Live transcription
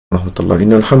rahmatullah.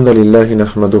 Innal hamdalillahi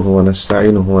nahmaduhu wa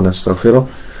nasta'inuhu wa nastaghfiruh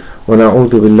wa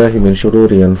na'udhu billahi min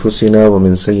shururi anfusina wa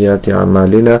min sayyiati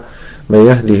a'malina may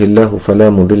yahdihillahu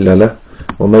fala mudilla lahu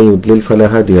wa may yudlil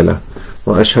fala hadiya lahu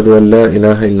wa ashhadu an la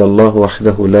ilaha illallah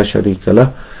wahdahu la sharika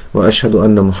lahu wa ashhadu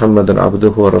anna Muhammadan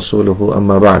abduhu wa rasuluhu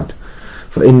amma ba'd.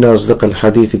 فإن أصدق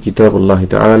الحديث كتاب الله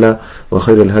تعالى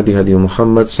وخير الهدي هدي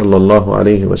محمد صلى الله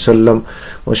عليه وسلم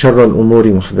وشر الأمور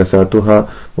محدثاتها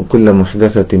وكل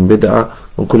محدثة بدعة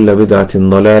وكل بدعة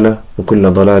ضلالة وكل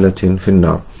ضلالة في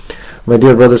النار. My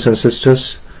dear brothers and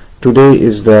sisters, today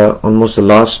is almost the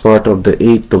last part of the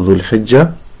 8th of Dhul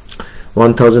Hijjah,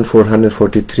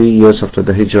 1443 years after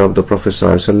the Hijrah of the Prophet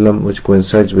ﷺ, which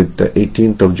coincides with the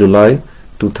 18th of July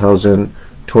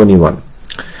 2021.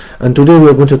 And today we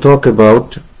are going to talk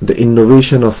about the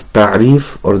innovation of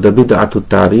ta'rif or the bid'atu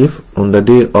ta'rif on the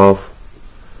day of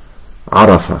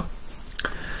Arafah.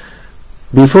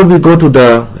 Before we go to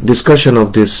the discussion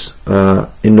of this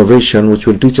innovation, which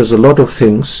will teach us a lot of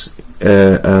things,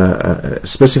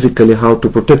 specifically how to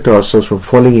protect ourselves from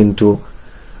falling into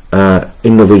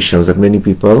innovations that many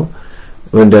people,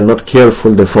 when they are not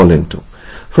careful, they fall into.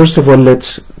 First of all,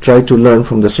 let's try to learn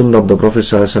from the sunnah of the Prophet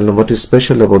ﷺ what is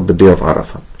special about the day of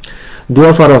Arafah. Day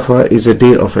of Arafah is a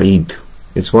day of Eid.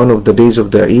 It's one of the days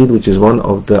of the Eid, which is one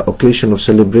of the occasion of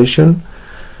celebration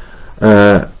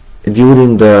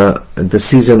during the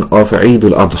season of Eid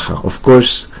al-Adha. Of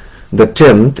course, the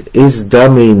 10th is the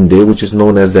main day, which is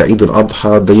known as the Eid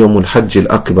al-Adha, the Yawm al-Hajj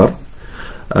al-Akbar.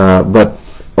 But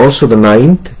also the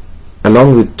 9th,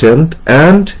 along with 10th,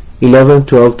 and 11th,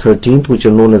 12th, 13th, which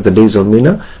are known as the days of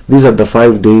Mina. These are the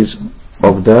 5 days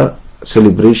of the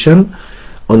celebration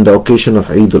on the occasion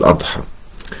of Eid al-Adha.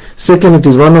 Second, it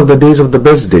is one of the days of the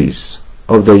best days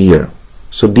of the year.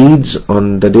 So deeds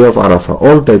on the day of Arafah,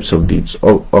 all types of deeds,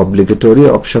 obligatory,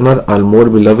 optional, are more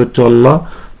beloved to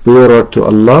Allah, purer to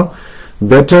Allah,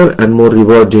 better and more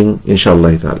rewarding,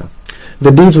 inshallah ta'ala.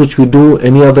 The deeds which we do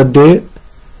any other day,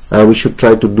 we should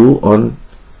try to do on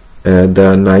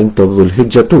the 9th of Dhul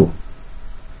Hijjah too.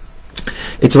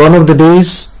 It's one of the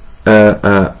days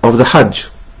of the Hajj.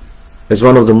 It's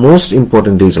one of the most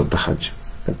important days of the Hajj,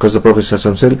 because the Prophet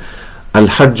said,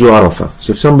 Al-Hajju Arafah.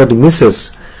 So if somebody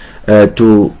misses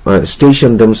to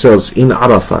station themselves in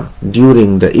Arafah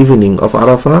during the evening of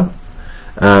Arafah,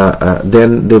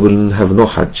 then they will have no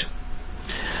Hajj.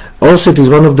 Also, it is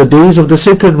one of the days of the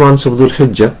sacred months of Dhul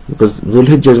Hijjah, because Dhul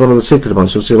Hijjah is one of the sacred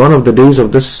months. So it's one of the days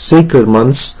of the sacred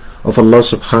months of Allah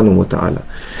subhanahu wa ta'ala.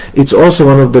 It's also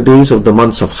one of the days of the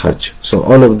months of Hajj. So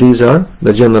all of these are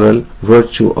the general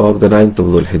virtue of the 9th of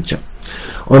Dhul Hijjah.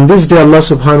 On this day, Allah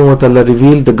subhanahu wa ta'ala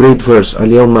revealed the great verse,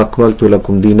 Al-yawma akmaltu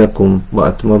lakum dinakum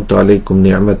wa atmamtu alaykum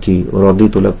ni'mati wa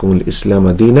raditu lakum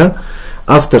al-islam dina,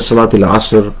 after Salat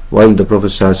al-Asr, while the Prophet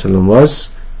ﷺ was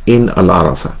in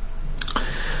Al-Arafah.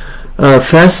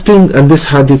 Fasting, and this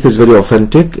hadith is very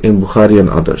authentic in Bukhari and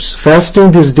others.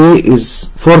 Fasting this day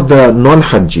is for the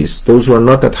non-Hajjis, those who are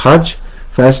not at Hajj.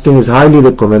 Fasting is highly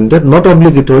recommended, not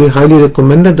obligatory, highly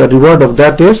recommended. The reward of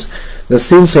that is the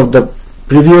sins of the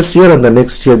previous year and the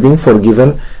next year being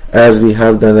forgiven, as we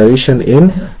have the narration in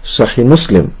Sahih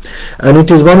Muslim. And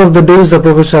it is one of the days the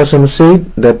Prophet ﷺ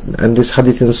said that, and this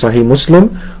hadith in Sahih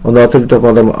Muslim on the authority of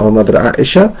our mother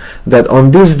Aisha, that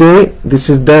on this day, this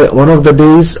is one of the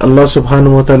days Allah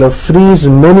subhanahu wa ta'ala frees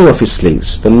many of his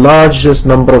slaves. The largest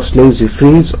number of slaves he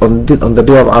frees on the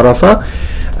day of Arafah,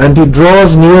 and he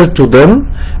draws near to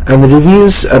them and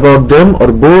reveals about them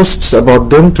or boasts about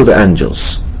them to the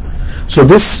angels. So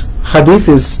this hadith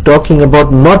is talking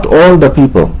about not all the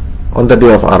people on the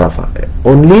day of Arafah,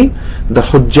 only the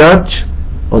hujjaj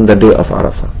on the day of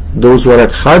Arafah. Those who are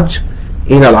at Hajj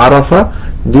in Al-Arafah,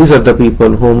 these are the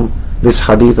people whom this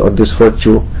hadith or this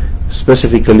virtue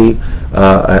specifically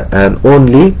and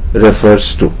only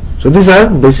refers to. So these are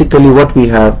basically what we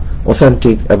have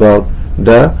authentic about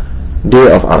the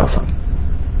day of Arafah.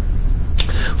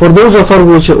 For those of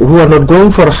us who are not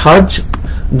going for Hajj,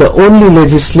 the only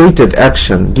legislated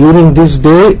action during this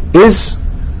day is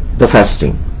the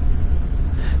fasting.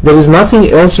 There is nothing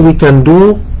else we can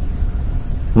do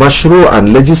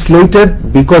mashru'an,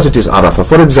 legislated, because it is Arafah.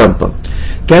 For example,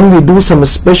 can we do some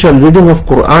special reading of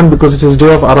Quran because it is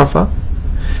day of Arafah?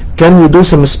 Can we do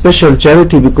some special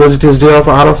charity because it is day of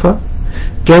Arafah?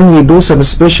 Can we do some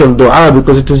special dua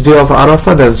because it is day of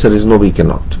Arafah? The answer is no, we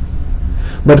cannot.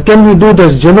 But can we do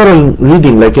this general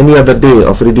reading like any other day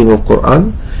of reading of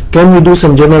Quran? Can we do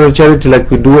some general charity like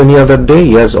we do any other day?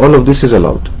 Yes, all of this is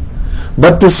allowed.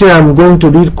 But to say I'm going to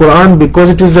read Quran because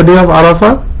it is the day of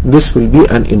Arafah, this will be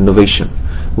an innovation.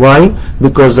 Why?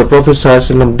 Because the Prophet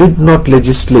ﷺ did not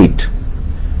legislate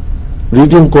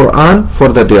reading Quran for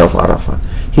the day of Arafah.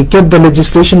 he kept the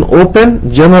legislation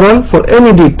open, general, for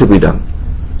any deed to be done.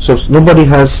 So nobody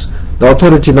has the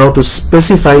authority now to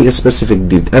specify a specific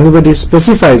deed. Anybody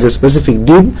specifies a specific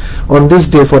deed on this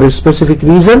day for a specific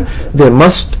reason, they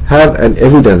must have an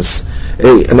evidence,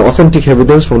 an authentic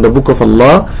evidence from the book of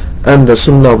Allah and the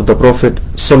sunnah of the Prophet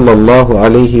Sallallaahu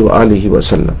alayhi wa alihi wa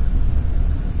sallam.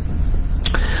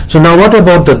 So now what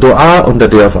about the dua on the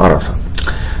day of Arafah?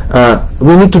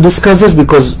 We need to discuss this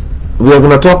because we are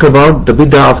going to talk about the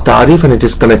bid'ah of ta'rif, and it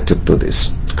is connected to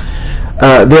this.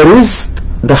 There is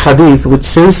the hadith which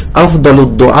says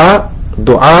afdalud du'a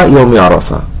du'a yawm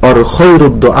Arafah, or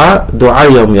khairud du'a du'a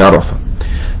yawm Arafah.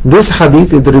 This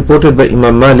hadith is reported by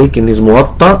Imam Malik in his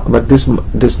Muwatta, but this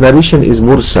narration is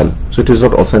mursal, so it is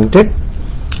not authentic.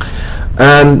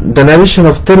 And the narration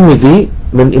of Tirmidhi,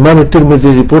 when Imam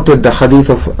Tirmidhi reported the hadith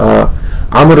of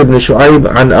Amr ibn Shu'aib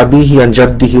and Abihi and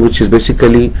Jaddihi, which is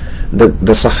basically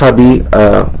the Sahabi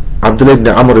Abdullah ibn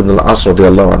Amr ibn al-As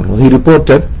radiyallahu anhu, he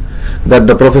reported that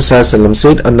the Prophet ﷺ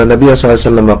said, and the Nabi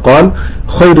ﷺ called,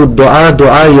 "Khairud du'a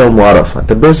du'a yawm Arafah."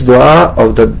 The best dua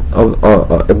of the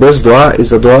best dua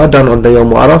is the dua done on the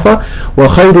yawm Arafah. Wa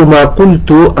khairu ma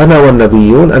qultu ana wa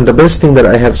nabiyyun, and the best thing that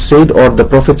I have said or the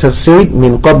prophets have said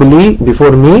min qabli,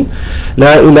 before me,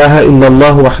 la ilaha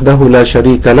illallah wahdahu la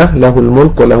sharika lah, lahul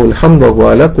mulk wa lahul hamd wa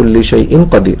huwa ala kulli shay'in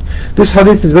qadir. This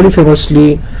hadith is very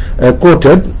famously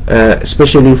quoted,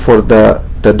 especially for the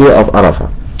day of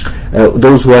Arafah.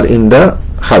 Those who are in the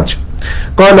Hajj.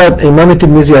 قال إمام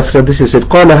الترمذي after this he said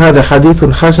قال هذا حديث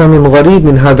حسن غريب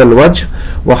من هذا الوجه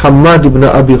وحماد بن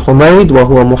أبي حميد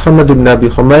وهو محمد بن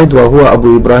أبي حميد وهو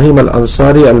أبو إبراهيم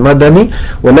الأنصاري المدني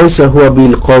وليس هو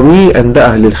بالقوي عند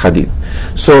أهل الحديث.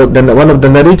 So then one of the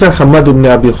narrator, Hamad ibn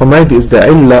Abi Humayd, is the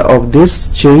illah of this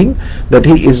chain, that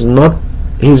he is not,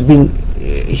 he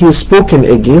is spoken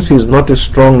against, he is not a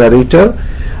strong narrator,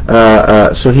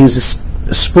 so he is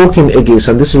spoken against,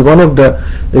 and this is one of the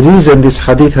reason this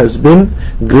hadith has been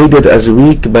graded as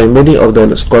weak by many of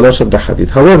the scholars of the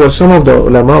hadith. However, some of the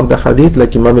ulamah of the hadith,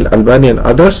 like Imam al-Albani and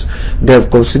others, they have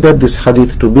considered this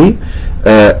hadith to be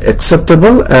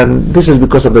acceptable, and this is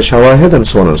because of the shawahid and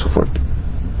so on and so forth.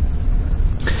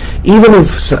 Even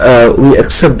if we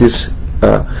accept this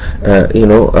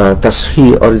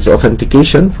tashih or its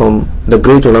authentication from the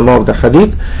great ulama of the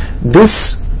hadith,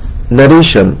 this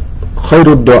narration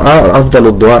khairud du'a or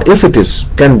afdalud du'a, if it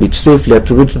can be safely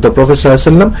attributed to the Prophet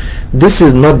ﷺ, this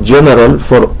is not general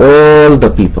for all the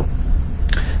people.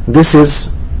 This is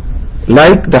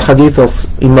like the hadith of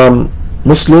Imam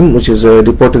Muslim, which is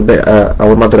reported by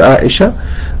our mother Aisha,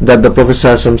 that the Prophet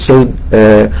ﷺ said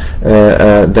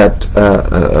that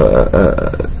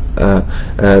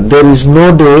there is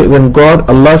no day when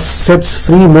Allah sets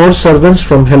free more servants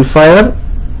from hellfire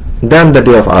than the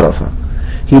day of Arafah.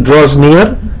 He draws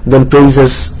near, then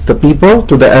praises the people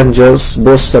to the angels,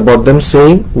 boasts about them,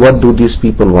 saying, what do these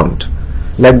people want?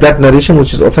 Like that narration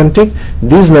which is authentic.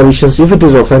 These narrations, if it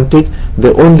is authentic,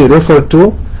 they only refer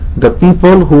to the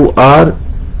people who are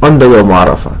on the Yawm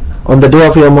Arafah. On the day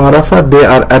of Yawm Arafah, they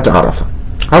are at Arafah.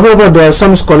 However, there are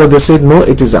some scholars, they said, no,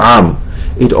 it is Am.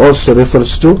 It also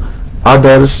refers to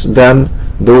others than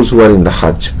those who are in the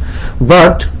Hajj.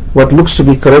 But what looks to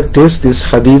be correct is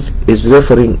this hadith is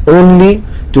referring only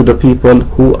to the people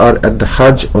who are at the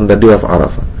Hajj on the day of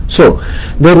Arafah. So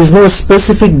there is no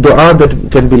specific dua that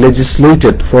can be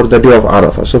legislated for the day of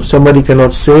Arafah. So somebody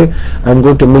cannot say, I'm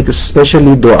going to make a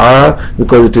specially dua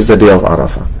because it is the day of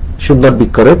Arafah. Should not be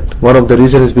correct. One of the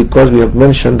reasons is because we have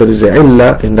mentioned there is a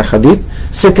illah in the hadith.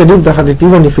 Second, if the hadith,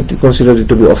 even if it considered it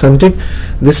to be authentic,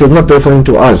 this is not referring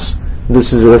to us.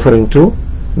 This is referring to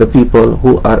the people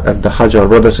who are at the Hajj, our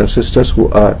brothers and sisters who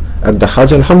are at the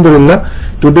Hajj. Alhamdulillah,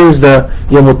 today is the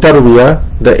Yawm Tarwiyah,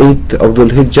 the 8th of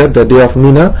Dhul Hijjah, the day of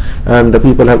Mina, and the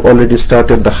people have already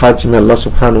started the Hajj. May Allah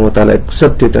subhanahu wa ta'ala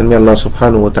accept it, and may Allah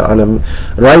subhanahu wa ta'ala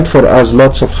write for us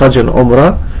lots of Hajj and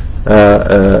Umrah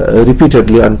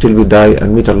repeatedly until we die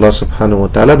and meet Allah subhanahu wa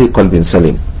ta'ala bi qalbin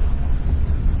salim.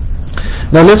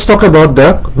 Now let's talk about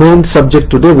the main subject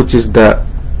today, which is the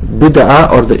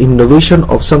bid'ah or the innovation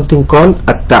of something called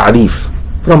at-ta'rif.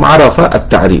 From Arafah,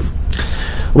 at-ta'rif.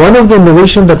 One of the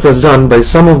innovation that was done by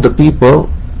some of the people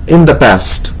in the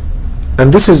past,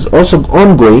 and this is also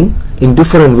ongoing in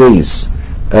different ways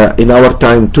in our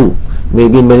time too,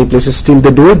 maybe in many places still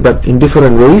they do it, but in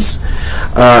different ways,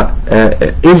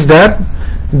 is that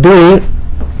the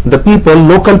people,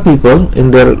 local people in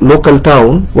their local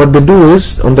town, what they do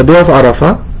is on the day of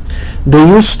Arafah, they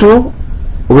used to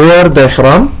wear the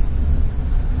ihram,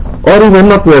 or even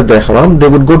not wear the ihram. They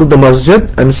would go to the masjid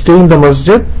and stay in the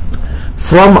masjid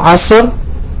from Asr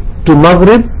to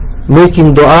Maghrib,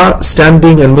 making dua,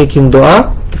 standing and making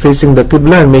dua facing the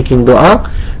Qibla and making dua,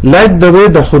 like the way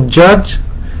the hujjaj,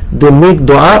 they make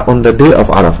dua on the day of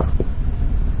Arafah,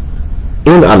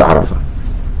 in Al-Arafah.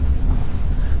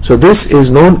 So this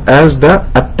is known as the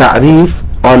At-Ta'rif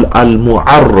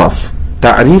al-Mu'arraf,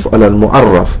 Ta'rif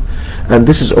al-Mu'arraf, and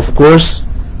this is of course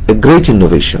a great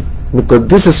innovation, because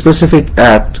this specific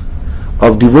act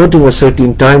of devoting a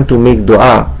certain time to make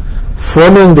dua,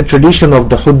 following the tradition of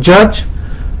the hujjaj,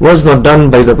 was not done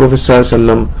by the Prophet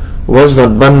ﷺ, was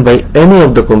not done by any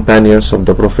of the companions of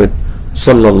the Prophet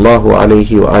Sallallaahu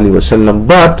alayhi wasallam,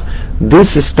 but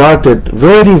this started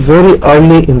very, very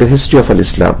early in the history of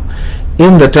Islam,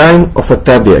 in the time of a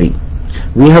tabe'ee.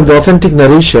 We have the authentic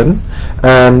narration,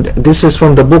 and this is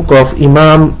from the book of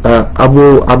Imam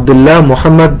Abu Abdullah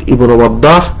Muhammad ibn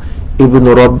Waddah ibn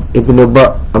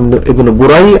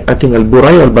Burai, I think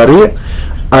al-Burai al-Bari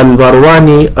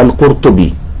al-Marwani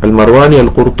al-Qurtubi. Al-Marwani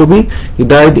al-Qurtubi, he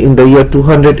died in the year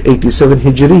 287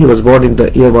 Hijri. He was born in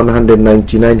the year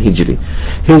 199 Hijri.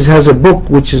 He has a book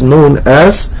which is known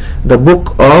as the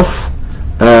book of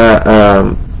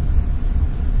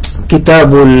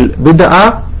Kitabul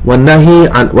Bid'ah wa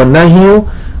Nahyu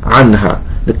Anha,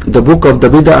 the book of the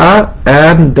Bid'ah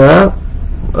and the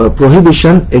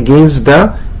prohibition against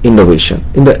the innovation.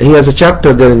 He has a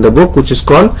chapter there in the book which is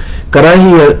called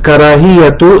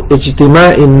Karahiyatu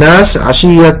Ijtima'in Nas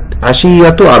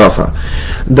Ashiyatu Arafah,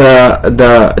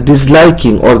 the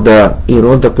disliking or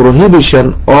the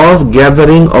prohibition of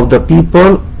gathering of the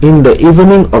people in the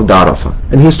evening of the Arafah.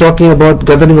 And he's talking about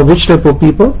gathering of which type of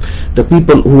people? The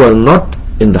people who are not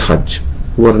in the Hajj,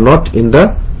 who are not in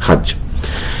the Hajj.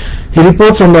 He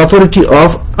reports on the authority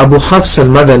of Abu Hafs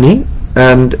al-Madani,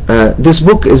 and this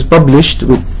book is published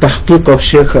with tahqiq of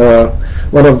Sheikh,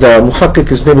 one of the muhaqqiq,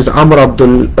 his name is Amr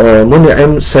Abdul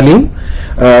Mun'im Salim.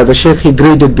 The Sheikh, he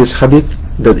graded this hadith,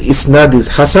 the isnad is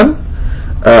Hasan,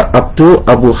 up to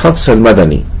Abu Hafs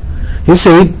al-Madani. He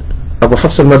said, Abu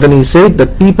Hafs al-Madani said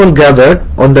that people gathered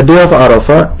on the day of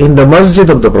Arafah in the masjid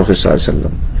of the Prophet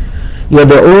ﷺ.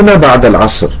 Yada'una ba'd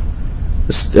al-Asr.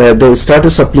 They started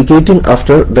supplicating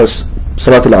after the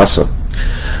Salat al-Asr.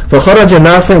 فخرج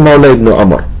نافع مولى ابن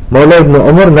عمر. مولى ابن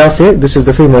عمر, Nafi, this is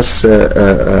the famous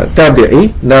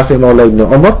tabe'ee, Nafi مولى ابن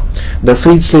عمر, the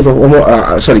freed slave of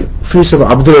free slave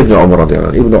of Abdullah ibn Umar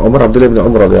Abdullah ibn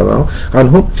Umar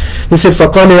anhu. He said,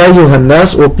 فقال يا أيها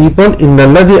الناس, O people, إن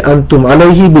الذي أنتم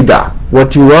عليه بدعة.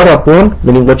 What you are upon,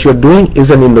 meaning what you are doing,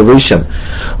 is an innovation.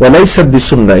 وَلَيْسَتْ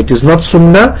بِسُنَّةٍ. It is not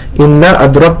sunnah. إِنَّا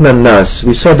أَدْرَكْنَا النَّاسِ.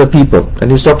 We saw the people. And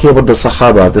he's talking about the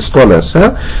Sahaba, the scholars.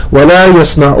 وَلَا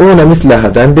يَسْمَعُونَ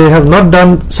مِثْلَهَا. And they have not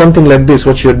done something like this,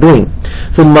 what you are doing.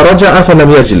 ثُمَّ رَجَعَ فَلَمْ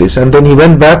يَجْلِسْ. And then he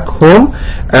went back home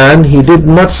and he did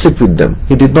not sit with them.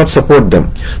 He did not support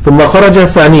them. ثُمَّ خَرَجَ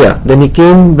ثَانِيًا. Then he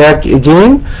came back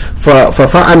again.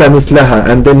 فَفَعَلَ مِثْلَهَا.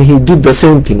 And then he did the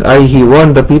same thing. He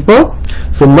warned the people.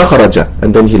 ثُمَّ خَرَجَ.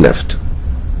 And then he left.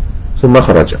 ثُمَّ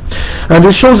خَرَجَ. And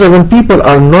it shows that when people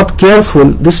are not careful,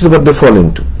 this is what they fall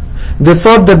into. They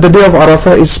thought that the day of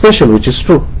Arafah is special, which is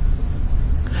true.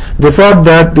 They thought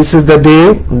that this is the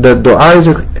day that dua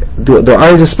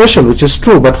is special, which is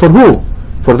true. But for who?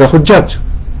 For the hujjaj.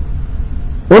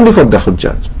 Only for the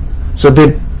hujjaj. So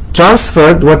they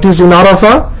transferred what is in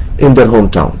Arafah in their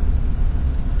hometown.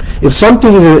 If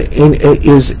something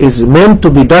is meant to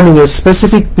be done in a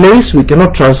specific place, we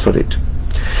cannot transfer it.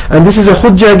 And this is a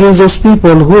hujjah against those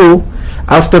people who,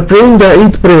 after praying the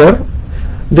Eid prayer,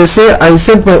 they say, I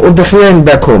sent my udhiyah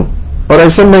back home, or I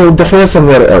sent my udhiyah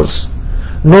somewhere else.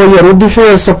 No, your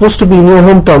udhiyah is supposed to be in your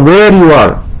hometown, where you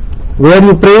are. Where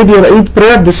you prayed your Eid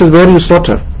prayer, this is where you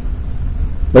slaughter.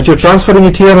 But you're transferring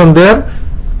it here and there,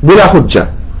 bila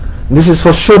hujjah. This is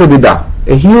for sure a bid'ah,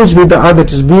 a huge bid'ah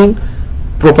that is being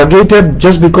propagated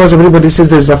just because everybody says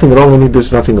there is nothing wrong in it, there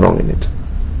is nothing wrong in it.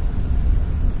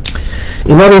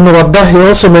 Imam Ibn Waddah, he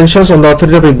also mentions on the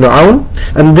authority of Ibn Aun,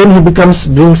 and then he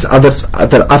brings other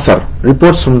athar,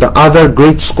 reports from the other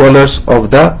great scholars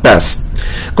of the past.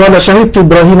 قال شهدت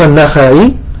إبراهيم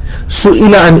النخعي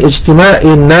سئل عن اجتماع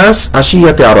الناس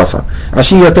عشية عرفة.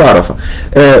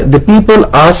 The people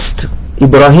asked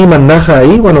Ibrahim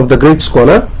al-Nakhai, one of the great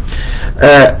scholars,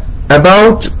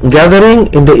 about gathering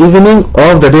in the evening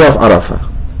of the day of Arafah.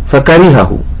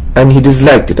 فَكَرِهَهُ. And he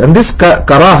disliked it. And this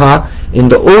karaha in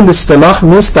the old istilah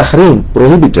means tahrim,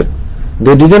 prohibited.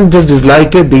 They didn't just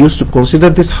dislike it, they used to consider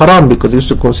this haram, because they used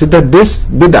to consider this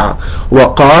bid'ah.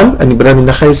 وَقَال, and Ibrahim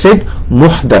al-Nakhai said,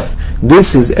 muhdath.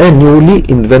 This is a newly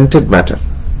invented matter.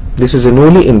 This is a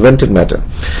newly invented matter.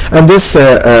 And this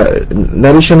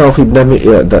narration of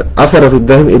the author of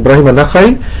Ibrahim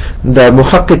al-Nakhai, the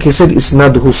muhaqqiq, he said,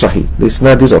 isnaduhu sahih. The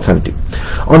isnad is authentic.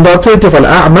 On the authority of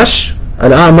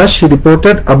Al-A'mash, he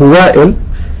reported, Abu Wa'il,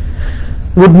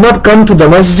 would not come to the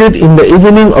masjid in the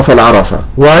evening of Al-Arafah.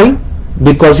 Why?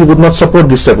 Because he would not support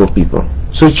this type of people.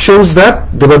 So it shows that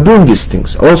they were doing these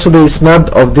things. Also the isnad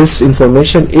of this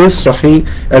information is sahih,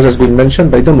 as has been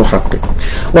mentioned by the muhaqqiq.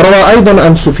 وَرَوَى أَيْضًا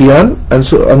عَنْ سُفْيَانَ,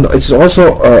 and it's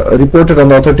also reported on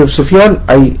the authority of Sufyan.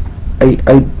 I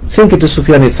think it is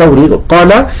Sufyan al-Thawri.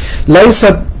 قَالَ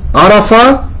لَيْسَتْ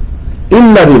عَرَفَةٌ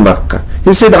إِلَّا بِمَكَّةٍ.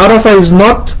 He said Arafah is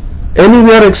not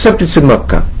anywhere except it's in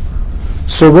Makkah.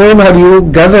 So when are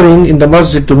you gathering in the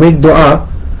masjid to make dua?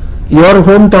 Your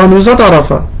hometown is not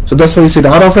Arafah. So that's why he said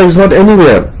Arafah is not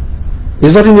anywhere.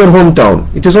 It's not in your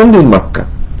hometown. It is only in Makkah.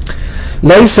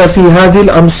 لَيْسَ فِي هَذِي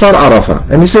الْأَمْصَارِ Arafah.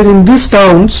 And he said in these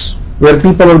towns where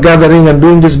people are gathering and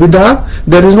doing this bid'ah,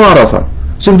 there is no Arafah.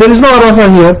 So if there is no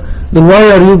Arafah here, then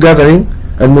why are you gathering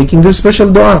and making this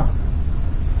special dua?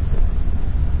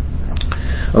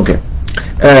 Okay.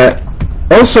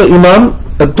 Also Imam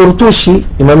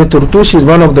al-Turtushi is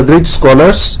one of the great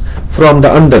scholars from the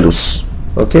Andalus,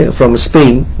 okay, from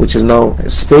Spain, which is now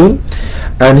Spain,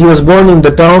 and he was born in the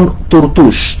town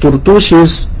Turtush. Turtush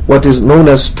is what is known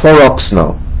as Torox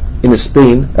now in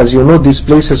Spain. As you know, these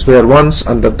places were once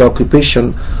under the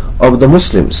occupation of the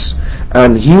Muslims,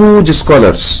 and huge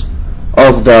scholars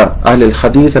of the Ahl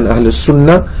al-Hadith and Ahl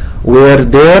al-Sunnah were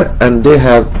there, and they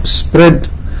have spread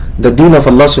the deen of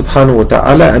Allah subhanahu wa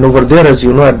ta'ala. And over there, as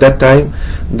you know, at that time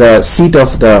the seat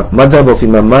of the madhab of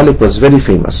Imam Malik was very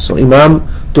famous. So Imam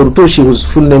Turtushi, whose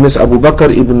full name is Abu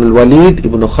Bakr ibn al-Walid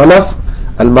ibn Khalaf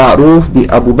al-Ma'ruf bi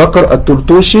Abu Bakr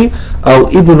al-Turtushi or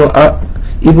ibn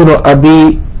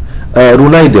Abi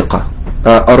Runaydiqa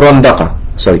al-Randaqa,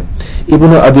 sorry,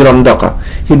 ibn Abi Randaqa.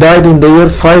 He died in the year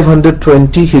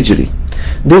 520 Hijri.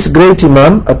 This great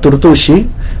Imam al-Turtushi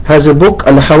has a book,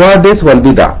 Al-Hawadith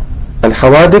wal-Bid'ah.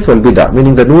 Al-Hawadith wal-Bid'ah,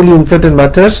 meaning the newly invented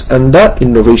matters and the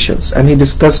innovations. And he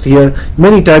discussed here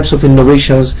many types of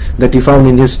innovations that he found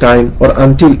in his time or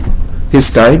until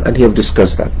his time, and he have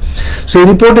discussed that. So he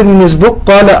reported in his book,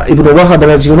 Qala Ibn Wahab,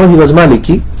 and as you know, he was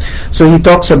Maliki. So he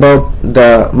talks about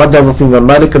the madhab of Imam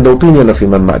Malik and the opinion of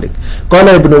Imam Malik.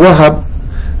 Qala Ibn Wahab,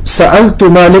 Sa'altu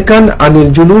Malikan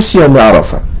anil julusi yawm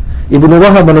Arafah. Ibn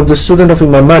Wahab, one of the students of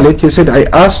Imam Malik, he said, I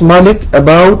asked Malik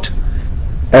about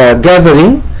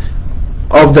gathering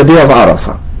of the day of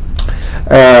Arafah.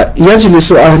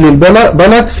 يجلس أهل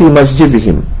البلد في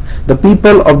مسجدهم. The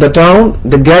people of the town,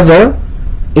 they gather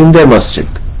in their masjid.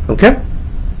 Okay?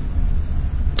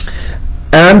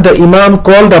 And the Imam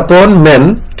called upon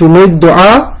men to make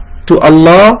dua to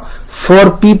Allah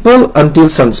for people until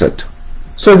sunset.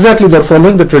 So exactly they're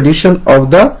following the tradition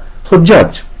of the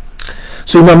hujjaj.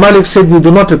 So Imam Malik said, we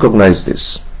do not recognize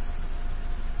this.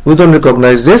 We don't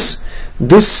recognize this.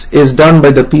 This is done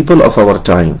by the people of our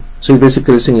time. So he's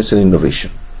basically saying it's an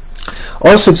innovation.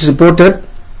 Also it's reported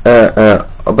by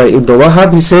Ibn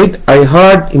Wahab, he said, I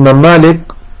heard Imam Malik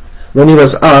when he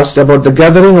was asked about the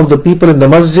gathering of the people in the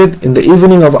masjid in the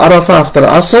evening of Arafah after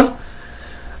Asr,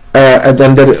 and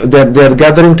then they're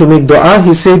gathering to make dua.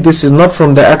 He said, this is not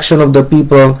from the action of the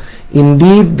people.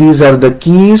 Indeed, these are the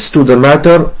keys to the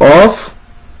matter of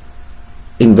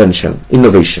innovation.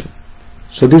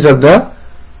 So these are the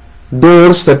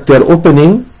doors that they are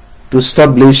opening to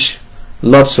establish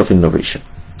lots of innovation.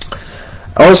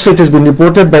 Also it has been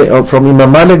reported by from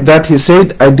Imam Malik that he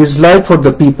said, I dislike for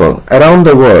the people around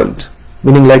the world,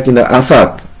 meaning like in the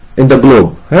afaq, in the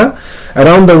globe,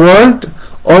 around the world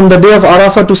on the day of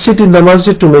Arafah to sit in the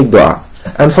masjid to make dua.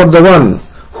 And for the one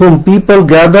whom people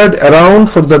gathered around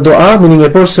for the dua, meaning a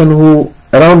person who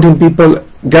around him people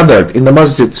gathered in the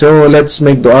masjid, so let's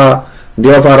make dua,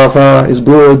 day of Arafah is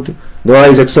good, dua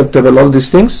is acceptable, all these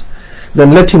things,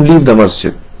 then let him leave the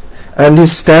masjid. And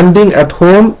his standing at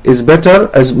home is better,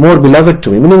 as more beloved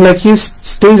to me. Meaning like he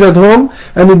stays at home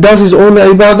and he does his own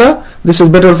ibadah. This is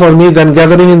better for me than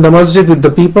gathering in the masjid with the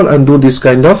people and do this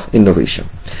kind of innovation.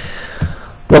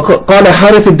 وقال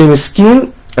حارث بن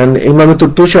مسكين, and Imam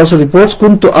Turtushi also reports,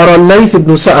 كنت أرى الليث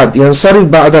بن سعد ينصرف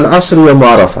بعد العصر يوم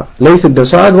عرفة. Layth ibn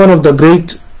Sa'ad, one of the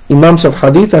great Imams of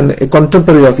Hadith and a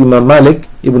contemporary of Imam Malik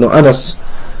ibn Anas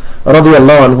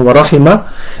radiyallahu anhu wa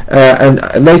rahimah, and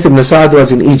Layth ibn Sa'ad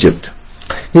was in Egypt.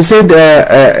 He said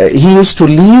he used to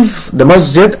leave the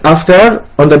masjid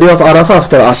on the day of Arafah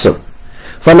after Asr.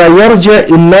 فَلَا يَرْجَ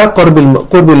إِلَّا قُرْبِ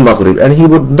الْمَغْرِبِ, and he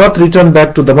would not return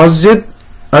back to the masjid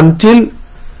until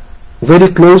very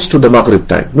close to the Maghrib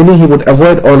time, meaning he would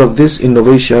avoid all of this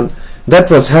innovation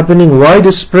that was happening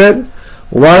widespread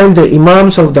while the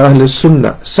Imams of the Ahl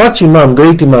Sunnah, such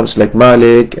great Imams like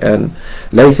Malik and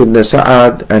Layth ibn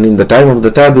Sa'ad, and in the time of the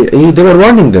tabe'ee, they were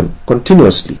warning them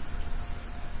continuously.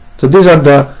 So these are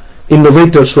the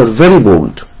innovators who are very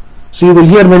bold. So you will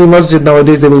hear many masjid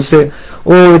nowadays, they will say,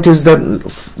 oh, it is the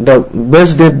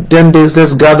best day, 10 days,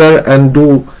 let's gather and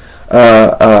do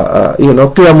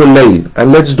Qiyamul Layl,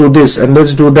 and let's do this and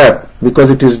let's do that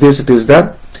because it is this, it is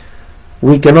that.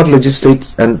 We cannot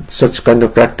legislate and such kind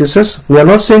of practices. We are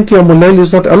not saying Qiyamul Layl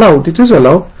is not allowed. It is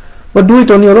allowed, but do it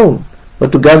on your own.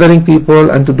 But to gathering people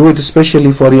and to do it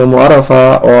especially for Yawm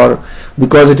Arafah, or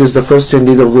because it is the first 10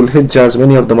 days of Dhul Hijjah, as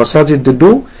many of the masajid they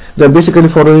do, they are basically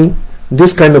following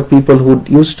this kind of people who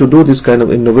used to do this kind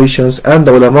of innovations, and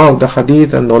the ulama of the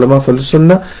hadith and the ulama of the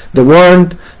sunnah, they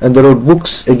warned and they wrote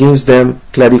books against them,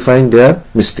 clarifying their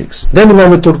mistakes. Then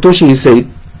Imam Turtushi, he said,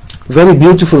 very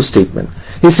beautiful statement.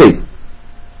 He said,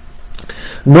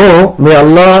 "No, may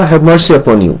Allah have mercy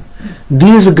upon you.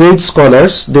 These great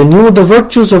scholars, they knew the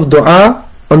virtues of dua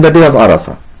on the day of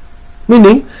Arafah."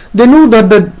 Meaning, they knew that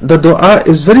the dua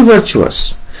is very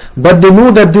virtuous, but they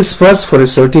knew that this was for a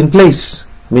certain place,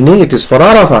 meaning it is for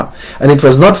Arafah, and it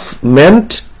was not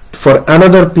meant for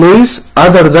another place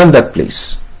other than that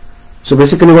place. So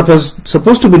basically what was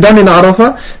supposed to be done in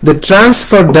Arafah, they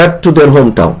transferred that to their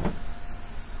hometown.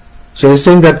 So he's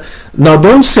saying that, now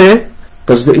don't say,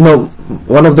 because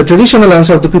one of the traditional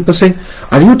answer of the people saying,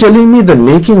 are you telling me that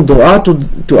making dua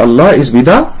to Allah is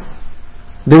bidah?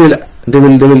 They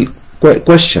will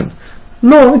question.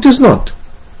 No, it is not.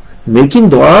 Making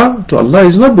dua to Allah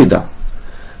is not bidah.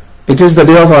 It is the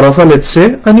day of Arafah, let's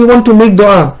say, and you want to make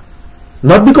dua,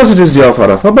 not because it is day of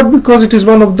Arafah, but because it is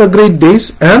one of the great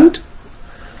days, and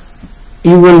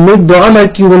you will make dua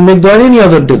like you will make dua any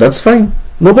other day. That's fine.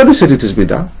 Nobody said it is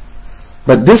bidah.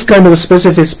 But this kind of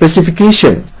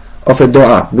specification of a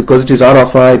dua, because it is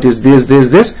Arafah, it is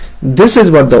this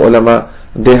is what the ulama,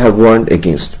 they have warned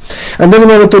against. And then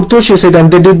Imam Turtushi said,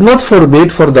 and they did not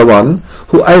forbid for the one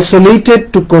who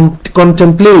isolated to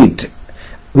contemplate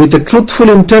with a truthful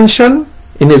intention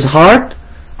in his heart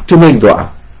to make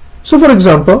dua. So for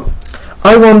example,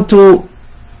 I want to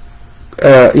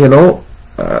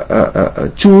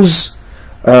choose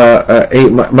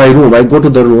my room. I go to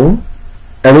the room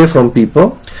away from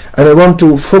people and I want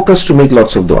to focus to make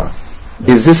lots of dua.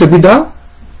 Is this a bidah?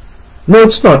 No,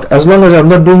 it's not, as long as I'm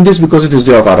not doing this because it is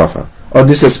day of Arafah or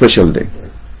this is a special day.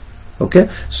 Okay,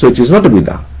 so it is not a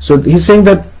bidah. So he's saying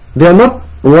that they are not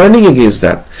warning against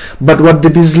that, but what they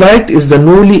disliked is the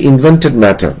newly invented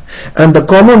matter, and the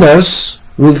commoners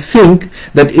will think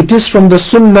that it is from the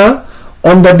sunnah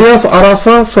on the day of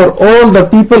Arafah for all the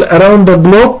people around the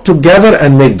globe to gather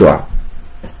and make dua,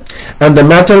 and the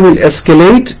matter will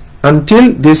escalate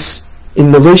until this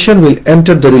innovation will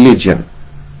enter the religion,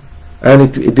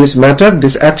 and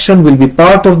this action will be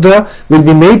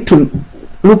made to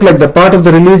look like the part of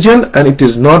the religion, and it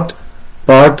is not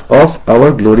part of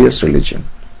our glorious religion.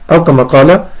 أو كما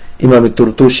قال Imam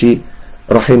Turtushi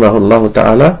rahimahullah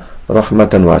ta'ala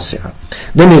rahmatan wasi'ah.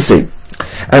 Then he said,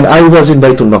 and I was in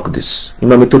Baytul Maqdis.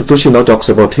 Imam Turtushi now talks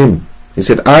about him. He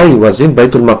said, I was in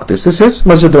Baytul Maqdis. This is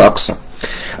Masjid al-Aqsa.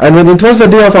 And when it was the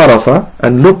day of Arafah,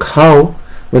 and look how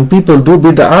when people do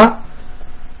bid'ah,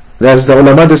 as the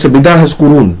ulama, they say bid'ah has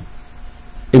qurun.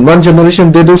 In one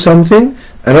generation they do something,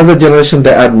 another generation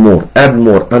they add more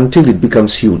until it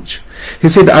becomes huge. He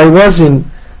said, I was in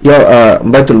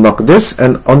Baytul Maqdis,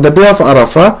 and on the day of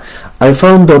Arafah I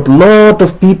found out lot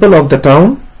of people of the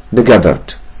town, they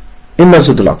gathered in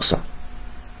Masjid al-Aqsa.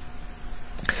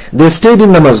 They stayed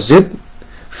in the masjid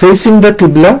facing the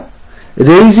Qibla,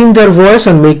 raising their voice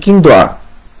and making dua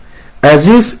as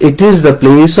if it is the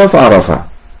place of Arafah.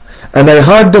 And I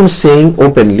heard them saying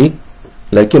openly,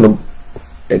 like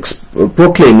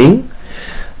proclaiming,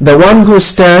 the one who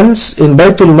stands in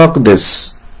Baytul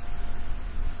Maqdis,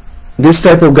 this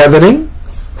type of gathering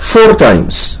 4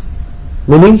 times,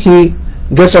 meaning he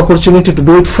gets opportunity to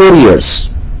do it 4 years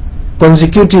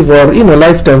consecutive, or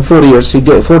lifetime, 4 years, he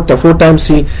get 4 times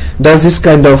he does this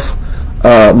kind of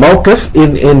mawqif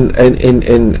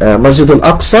in Masjid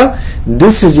al-Aqsa.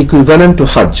 This is equivalent to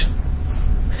Hajj,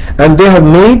 and they have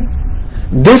made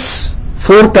this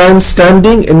 4 times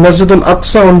standing in Masjid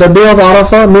al-Aqsa on the day of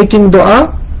Arafah making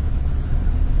dua.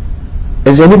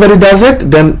 As anybody does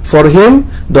it, then for him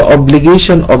the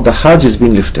obligation of the Hajj is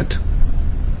being lifted.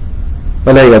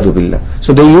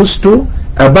 So they used to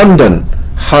abandon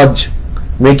Hajj,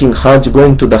 making Hajj,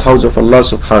 going to the house of Allah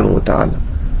subhanahu wa ta'ala.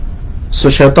 So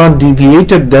Shaitan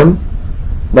deviated them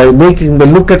by making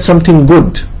them look at something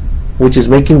good, which is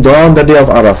making dua on the day of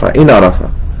Arafah, in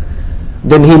Arafah.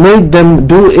 Then he made them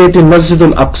do it in Masjid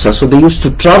al-Aqsa. So they used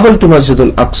to travel to Masjid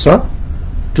al-Aqsa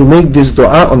to make this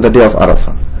dua on the day of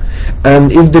Arafah.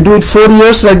 And if they do it 4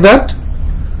 years like that,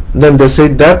 then they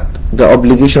said that the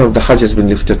obligation of the Hajj has been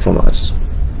lifted from us.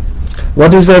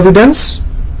 What is the evidence?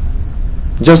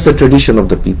 Just the tradition of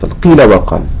the people. Qila wa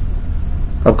qal.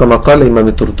 أو كما قال إمام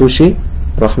الترطوشي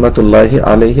رحمة الله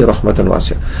عليه رحمة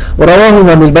واسعة. ورواه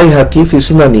إمام البيهقي في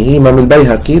سننه. Imam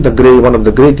al-Bayhaqi, one of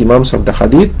the great Imams of the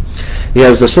Hadith, he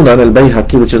has the Sunan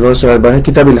al-Bayhaqi, which is also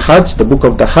Kitab al-Hajj, the book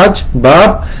of the Hajj,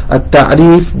 Bab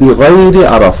at-Ta'rif bi ghayri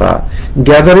Arafah.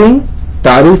 Gathering,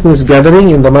 Ta'rif means gathering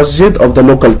in the masjid of the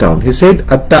local town. He said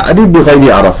at-Ta'rif bi ghayri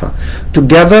Arafah, to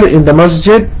gather in the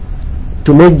masjid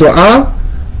to make dua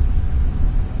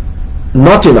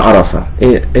not in Arafah,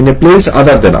 in a place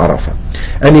other than Arafah.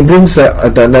 And he brings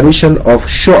the narration of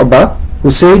Shu'bah, who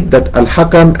said that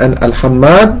Al-Hakam and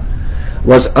Al-Hammad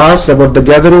was asked about the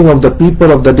gathering of the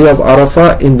people of the day of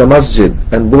Arafah in the masjid,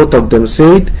 and both of them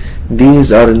said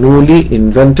these are newly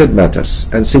invented matters.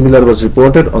 And similar was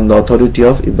reported on the authority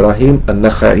of Ibrahim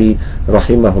al-Nakhai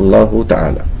rahimahullahu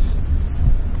ta'ala.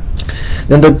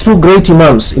 Then the two great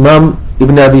Imams, Imam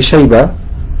Ibn Abi Shaybah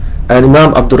and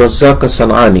Imam Abdul Razzaq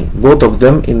al-San'ani, both of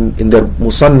them in their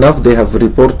Musannaf, they have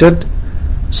reported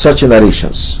such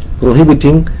narrations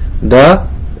prohibiting the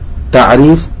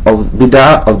ta'rif of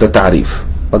bid'ah of the ta'rif,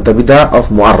 or the bid'ah of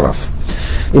mu'arraf.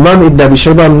 Imam Ibn Abi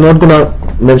Shaybah, I'm not going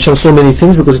to mention so many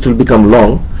things because it will become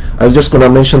long. I'm just going to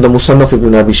mention the Musannaf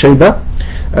Ibn Abi Shaybah.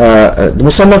 The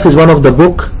Musannaf is one of the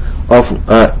book of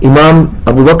Imam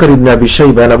Abu Bakr ibn Abi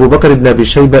Shaybah, and Abu Bakr ibn Abi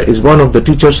Shaybah is one of the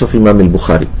teachers of Imam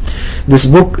al-Bukhari. This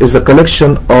book is a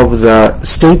collection of the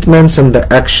statements and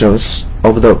the actions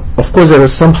of course there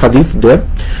is some hadith there,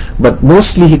 but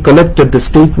mostly he collected the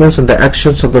statements and the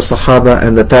actions of the Sahaba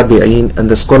and the Tabe'een and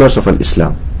the scholars of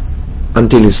Al-Islam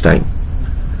until his time.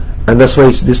 And that's why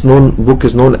this book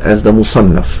is known as the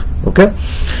Musannaf. Okay,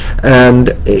 and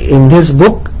in his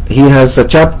book he has the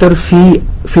chapter fi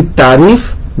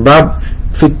Ta'rif, Bab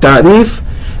fi Ta'rif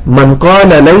Man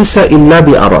qala laysa illa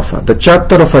bi Arafah, the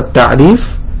chapter of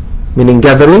At-Ta'rif, meaning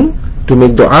gathering to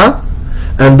make dua,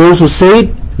 and those who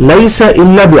say laysa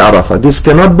illa bi Arafah, this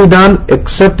cannot be done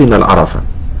except in Al-Arafah.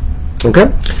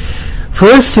 Okay,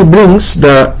 first he brings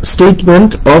the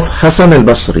statement of Hasan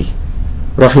al-Basri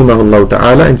rahimahullah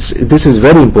ta'ala, and this is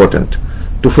very important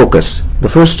to focus, the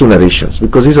first two narrations,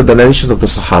 because these are the narrations of the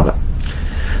Sahaba.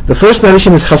 The first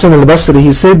narration is Hasan al-Basri.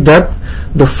 He said that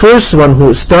the first one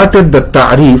who started the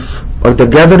ta'rif, or the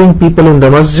gathering people in the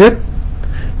masjid,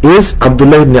 is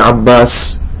Abdullah ibn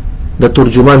Abbas, the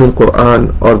Turjuman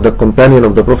al-Quran, or the companion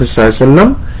of the Prophet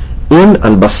ﷺ, in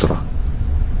Al-Basra.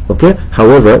 Okay,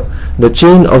 however, the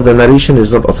chain of the narration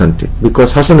is not authentic,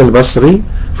 because Hasan al-Basri,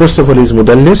 first of all, is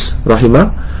Mudallis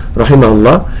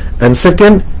rahimahullah, and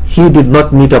second, he did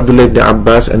not meet Abdullah ibn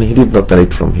Abbas and he did not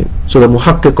narrate from him. So the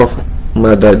muhaqqiq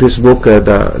of this book,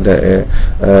 the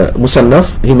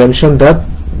Musannaf, he mentioned that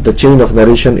the chain of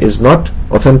narration is not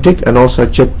authentic, and also I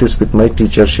checked this with my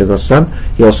teacher Shaykh Hassan.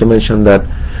 He also mentioned that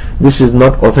this is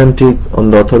not authentic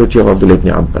on the authority of Abdullah ibn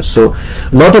Abbas. So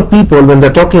a lot of people, when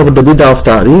they're talking about the bid'ah of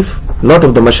ta'rif, a lot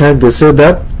of the mashayikh, they say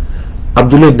that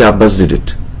Abdullah ibn Abbas did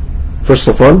it. First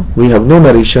of all, we have no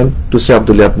narration to say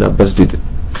Abdullah ibn Abbas did it.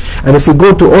 And if you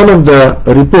go to all of the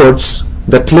reports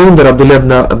that claim that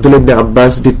Abdullah ibn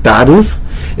Abbas did ta'rif,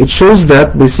 it shows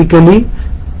that basically,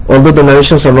 although the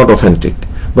narrations are not authentic,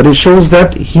 but it shows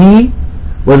that he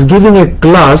was giving a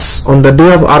class on the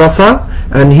day of Arafah,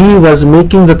 and he was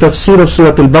making the tafsir of Surah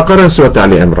Al-Baqarah and Surah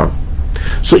Ali Imran.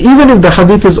 So even if the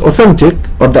hadith is authentic,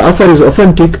 or the athar is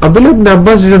authentic, Abdullah ibn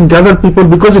Abbas didn't gather people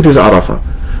because it is Arafah,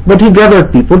 but he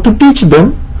gathered people to teach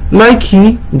them, like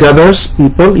he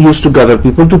used to gather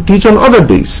people to teach on other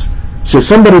days. So if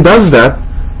somebody does that,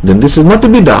 then this is not a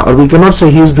bid'ah, or we cannot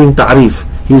say he is doing ta'rif,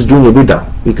 he is doing a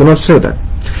bid'ah. We cannot say that.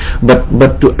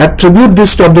 But to attribute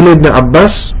this to Abdullah ibn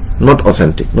Abbas, not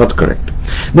authentic, not correct.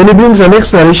 Then he brings the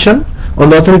next narration on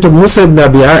the authority of Musa ibn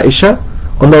Abi Aisha,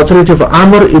 on the authority of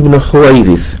Amr ibn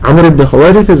Khuwairith. Amr ibn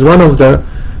Khuwairith is one of the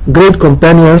great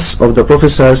companions of the Prophet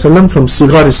ﷺ from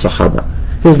Sighar al-Sahaba.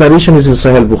 His narration is in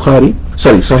Sahih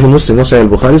Muslim, not Sahih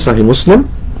Bukhari, Sahih Muslim.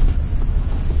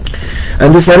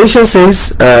 And this narration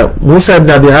says, Musa ibn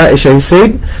Abi Aisha, he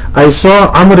said, I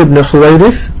saw Amr ibn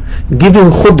Khuwairith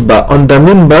giving khutbah on the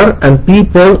minbar, and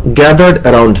people gathered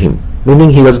around him.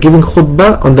 Meaning he was giving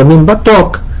khutbah on the minbar,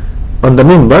 talk on the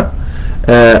minbar,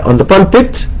 on the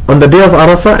pulpit, on the day of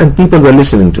Arafah, and people were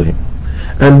listening to him.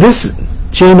 And this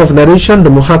chain of narration, the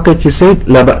muhaqqiq, he said,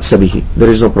 la ba'sa bihi, there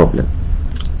is no problem.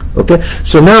 Okay,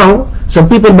 so now some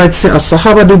people might say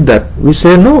as-Sahaba did that. We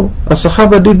say no,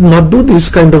 as-Sahaba did not do this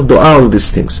kind of dua, all these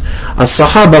things.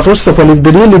 As-Sahaba, first of all, if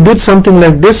they really did something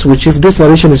like this, which if this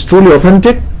narration is truly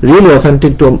authentic, really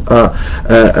authentic to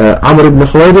Amr ibn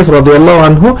Khuwairith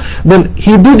radiallahu anhu, then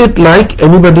he did it like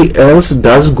anybody else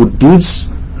does good deeds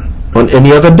on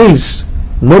any other days.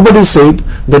 Nobody said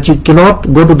that you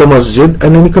cannot go to the masjid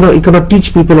and then you cannot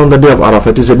teach people on the day of Arafah.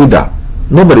 It is a bid'ah.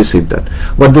 Nobody said that.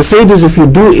 What they said is, if you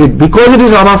do it because it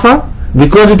is Arafah,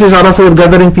 you're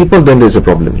gathering people, then there is a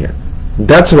problem here.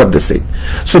 That's what they say.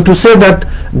 So to say that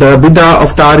the bid'ah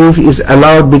of ta'rif is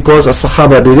allowed because a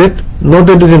Sahaba did it, no,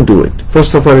 they didn't do it.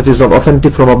 First of all, it is not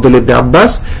authentic from Abdullah ibn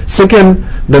Abbas. Second,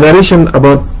 the narration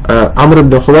about Amr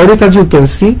ibn Khuwairith, as you can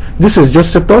see, this is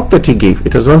just a talk that he gave.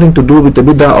 It has nothing to do with the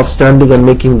bid'ah of standing and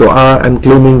making dua and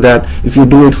claiming that if you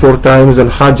do it 4 times and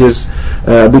Hajj is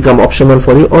become optional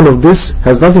for you. All of this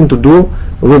has nothing to do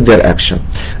with their action.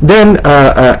 Then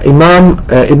Imam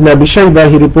Ibn Abi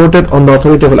Shaybah, he reported on the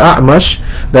authority of Al-A'mash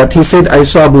that he said, I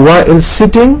saw Abu Wa'il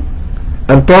sitting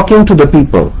and talking to the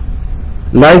people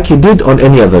like he did on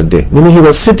any other day. Meaning he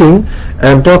was sitting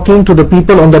and talking to the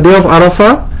people on the day of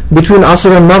Arafah between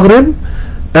Asr and Maghrib,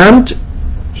 and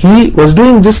he was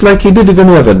doing this like he did it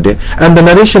any other day. And the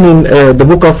narration in the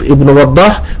book of Ibn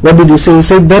Waddah, what did he say? He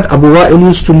said that Abu Wa'il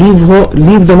used to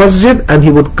leave the masjid and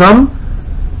he would come,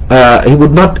 he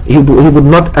would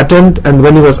not attend, and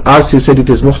when he was asked, he said it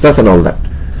is muhdath and all that.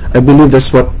 I believe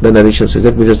that's what the narration says.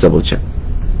 Let me just double check.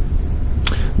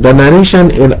 The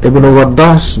narration in Ibn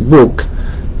Waddah's book,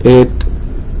 it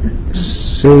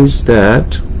says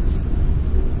that,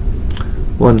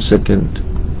 one second,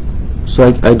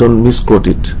 so I don't misquote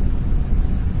it.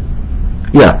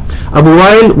 Yeah, Abu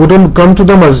Wa'il wouldn't come to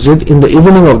the masjid in the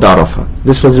evening of the Arafah.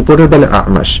 This was reported by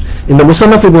A'mash. In the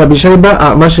Musannaf Ibn Abi Shaybah,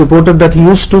 A'mash reported that he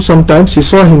used to sometimes, he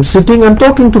saw him sitting and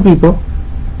talking to people,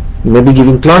 maybe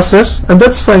giving classes, and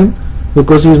that's fine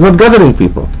because he is not gathering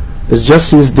people. It's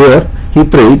just he is there, he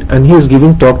prayed and he is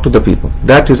giving talk to the people.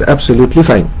 That is absolutely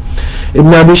fine.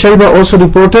 Ibn Abi Shaybah also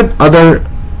reported other,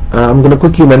 I'm going to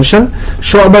quickly mention.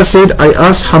 Shu'bah said, I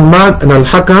asked Hammad and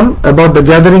Al-Hakam about the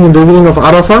gathering in the evening of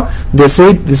Arafah. They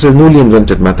said this is a newly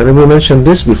invented matter, and we mentioned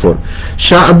this before.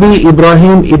 Sha'bi,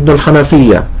 Ibrahim ibn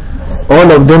al-Hanafiyyah,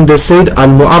 all of them, they said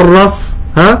Al-Mu'arraf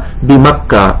bi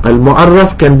Makkah.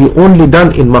 Al-Mu'arraf can be only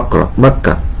done in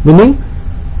Makkah, meaning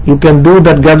you can do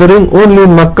that gathering only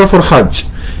in Makkah for Hajj.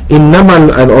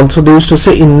 Innamal, and also they used to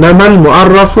say Innamal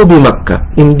Mu'arrafu bi Makkah.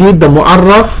 Indeed, the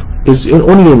Mu'arraf is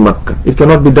only in Makkah. It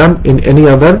cannot be done in any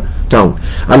other town.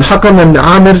 Al-Hakam and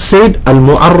Amir said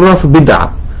Al-Mu'arraf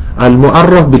bid'ah.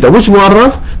 Al-Mu'arraf bid'ah. Which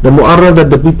Mu'arraf? The Mu'arraf that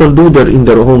the people do there in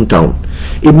their hometown.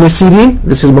 Ibn Sirin,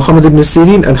 this is Muhammad ibn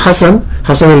Sirin, and Hassan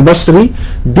al-Basri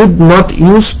did not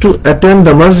used to attend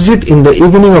the masjid in the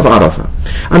evening of Arafah.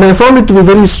 And I found it to be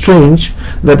very strange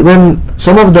that when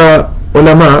some of the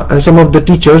ulama and some of the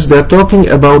teachers, they are talking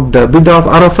about the bid'ah of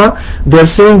Arafah, they are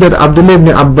saying that Abdullah ibn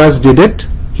Abbas did it.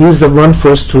 He is the one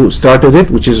first who started it,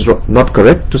 which is not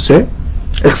correct to say.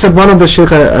 Except one of the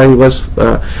Shaykh, I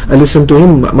listened to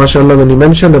him, mashallah, when he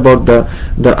mentioned about the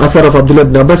athar of Abdullah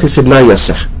ibn Abbas, he said, La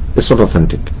yasih, it's not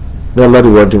authentic. May Allah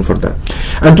reward him for that.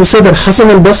 And to say that Hassan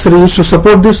al-Basri used to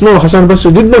support this, no, Hassan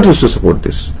al-Basri did not used to support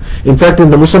this. In fact, in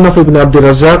the Musannaf ibn Abdul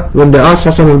Razzaq, when they asked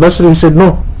Hassan al-Basri, he said,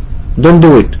 no, don't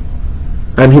do it.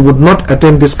 And he would not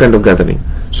attend this kind of gathering.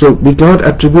 So we cannot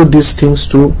attribute these things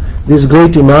to these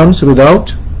great imams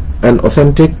without an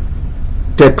authentic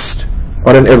text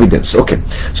or an evidence. Okay,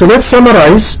 so let's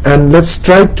summarize and let's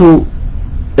try to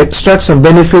extract some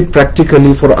benefit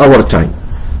practically for our time.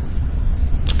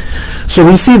 So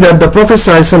we see that the Prophet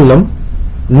ﷺ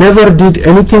never did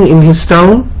anything in his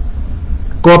town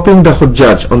copying the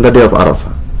hujjaj on the day of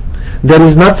Arafah. There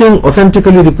is nothing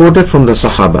authentically reported from the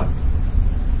Sahaba.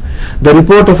 The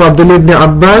report of Abdullah ibn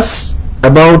Abbas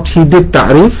about he did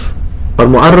ta'rif or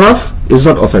mu'arraf is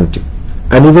not authentic.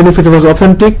 And even if it was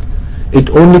authentic, it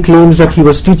only claims that he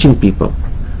was teaching people.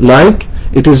 Like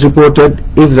it is reported,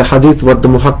 if the hadith what the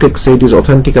muhakkik said is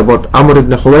authentic about Amr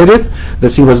ibn Khuwairith,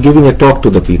 that he was giving a talk to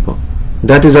the people.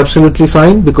 That is absolutely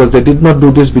fine, because they did not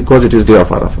do this because it is day of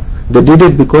Arafah. They did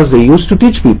it because they used to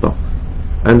teach people,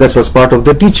 and that was part of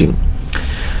the teaching.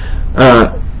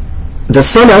 The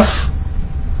Salaf,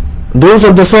 those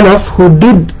of the Salaf who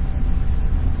did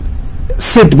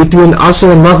sit between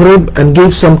Asr and Maghrib and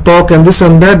gave some talk and this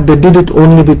and that, they did it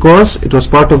only because it was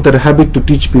part of their habit to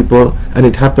teach people, and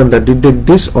it happened that they did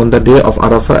this on the day of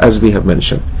Arafah, as we have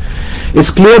mentioned.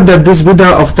 It's clear that this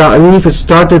bid'ah of ta'rif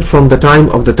started from the time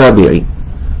of the tabe'ee,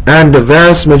 and the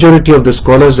vast majority of the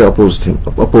scholars opposed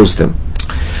them.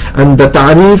 And the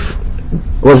ta'rif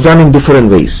was done in different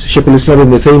ways. Shaykh al-Islam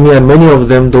ibn Taymiyyah and many of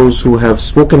them, those who have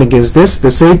spoken against this, they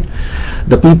said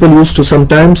the people used to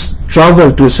sometimes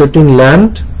travel to a certain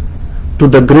land, to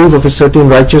the grave of a certain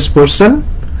righteous person,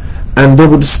 and they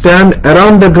would stand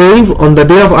around the grave on the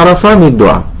day of Arafah, make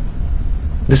dua.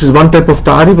 This is one type of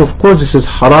ta'rif. Of course, this is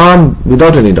haram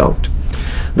without any doubt.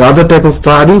 The other type of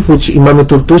ta'rif which Imam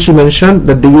Turtushi mentioned,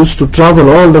 that they used to travel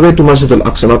all the way to Masjid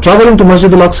al-Aqsa. Now traveling to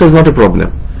Masjid al-Aqsa is not a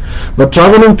problem, but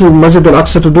traveling to Masjid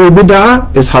al-Aqsa to do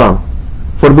bid'ah is haram,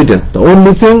 forbidden. The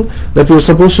only thing that we are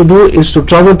supposed to do is to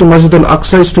travel to Masjid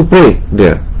al-Aqsa is to pray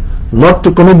there, not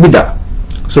to commit bid'ah.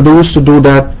 So they used to do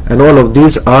that, and all of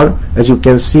these are, as you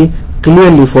can see,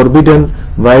 clearly forbidden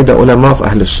by the ulamah of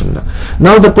Ahlus Sunnah.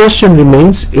 Now the question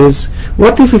remains is,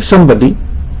 what if somebody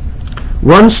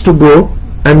wants to go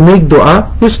and make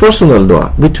dua, his personal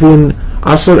dua, between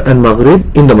Asr and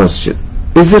Maghrib in the masjid?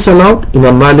 Is this allowed?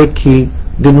 Imam Malik, he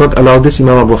did not allow this.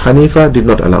 Imam Abu Hanifa did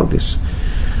not allow this.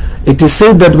 It is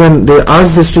said that when they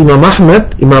asked this to Imam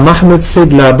Ahmed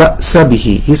said la ba'sa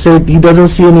bihi. He said he doesn't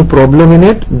see any problem in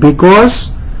it,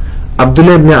 because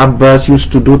Abdullah ibn Abbas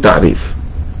used to do ta'rif,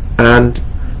 and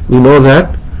we know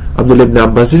that Abdullah ibn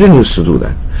Abbas didn't used to do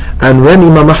that. And when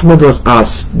Imam Ahmed was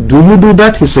asked, do you do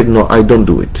that? He said, no, I don't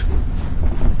do it.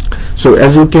 So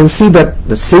as you can see, that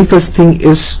the safest thing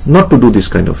is not to do these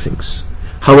kind of things.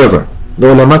 However,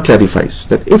 the ulama clarifies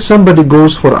that if somebody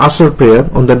goes for Asr prayer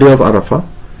on the day of Arafah,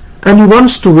 and he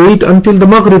wants to wait until the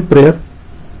Maghrib prayer,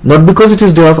 not because it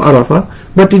is day of Arafah,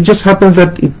 but it just happens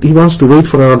that he wants to wait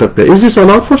for another prayer, is this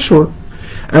allowed? For sure.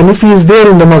 And if he is there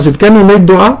in the masjid, can he make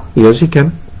dua? Yes, he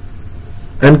can.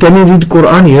 And can he read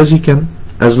Quran? Yes, he can,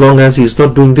 as long as he is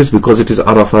not doing this because it is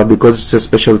Arafah, because it's a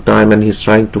special time and he is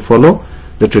trying to follow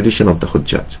the tradition of the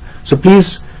hujjaj. So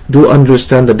please do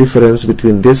understand the difference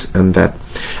between this and that.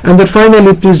 And that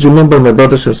finally, please remember, my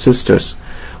brothers and sisters,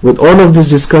 with all of this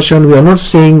discussion, we are not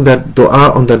saying that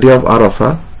dua on the day of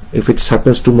Arafah, if it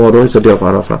happens tomorrow, it's the day of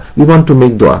Arafah, we want to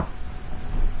make dua.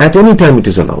 At any time it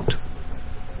is allowed.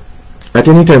 At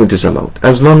any time it is allowed,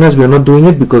 as long as we are not doing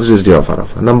it because it is day of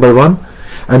Arafah. Number one.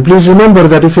 And please remember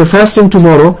that if you are fasting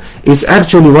tomorrow, it's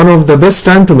actually one of the best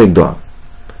time to make dua.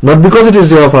 Not because it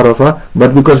is day of Arafah,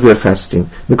 but because we are fasting.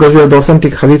 Because we have the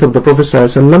authentic hadith of the Prophet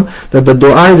ﷺ that the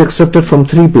dua is accepted from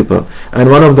three people, and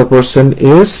one of the person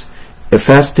is a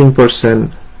fasting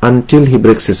person until he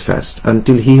breaks his fast,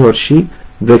 until he or she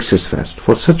breaks his fast.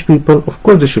 For such people, of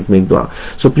course, they should make dua.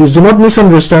 So please do not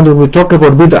misunderstand when we talk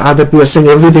about bid'ah that we are saying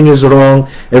everything is wrong,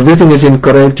 everything is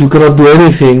incorrect, you cannot do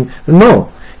anything.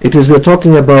 No, it is we are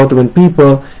talking about when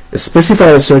people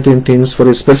specify certain things for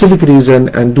a specific reason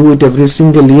and do it every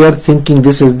single year thinking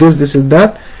this is this, this is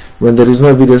that. When there is no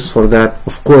evidence for that,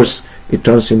 of course, it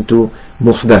turns into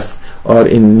muhdath, or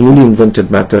in newly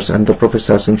invented matters. And the Prophet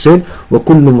ﷺ said,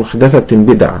 وَكُلُّ مُحْدَثَةٍ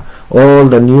بِدْعَةٍ. All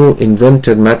the new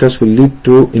invented matters will lead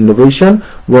to innovation.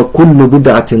 وَكُلُّ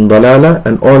بِدْعَةٍ ضَلَالَةٍ.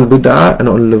 And all bid'ah and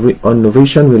all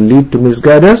innovation will lead to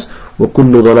misguidance.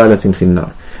 وَكُلُّ ضَلَالَةٍ فِي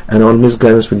النَّارِ. And all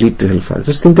misguidance will lead to hellfire.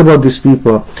 Just think about these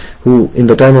people who, in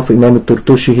the time of Imam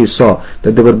Turtushi, he saw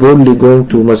that they were boldly going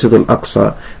to Masjid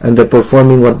al-Aqsa and they're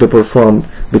performing what they performed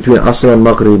between Asr and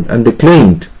Maghrib, and they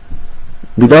claimed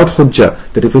without hujjah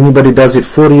that if anybody does it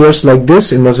 4 years like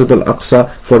this in Masjid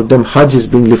al-Aqsa, for them Hajj is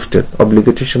being lifted,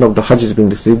 obligation of the Hajj is being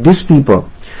lifted. If these people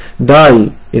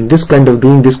die in this kind of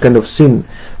doing this kind of sin,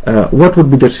 what would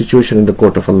be their situation in the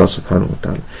court of Allah subhanahu wa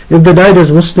ta'ala? If they died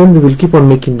as Muslim, we will keep on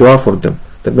making dua for them,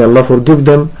 that may Allah forgive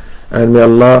them, and may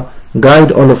Allah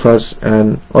guide all of us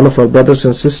and all of our brothers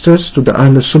and sisters to the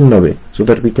Ahl Sunnah way, so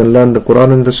that we can learn the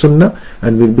Quran and the Sunnah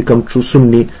and we'll become true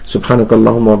Sunni.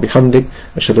 Subhanakallahumma wa bihamdik,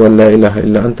 ashhadu an la ilaha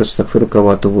illa anta astaghfiruka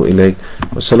wa atubu ilayk.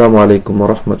 Wassalamu alaikum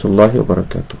wa rahmatullahi wa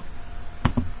barakatuh.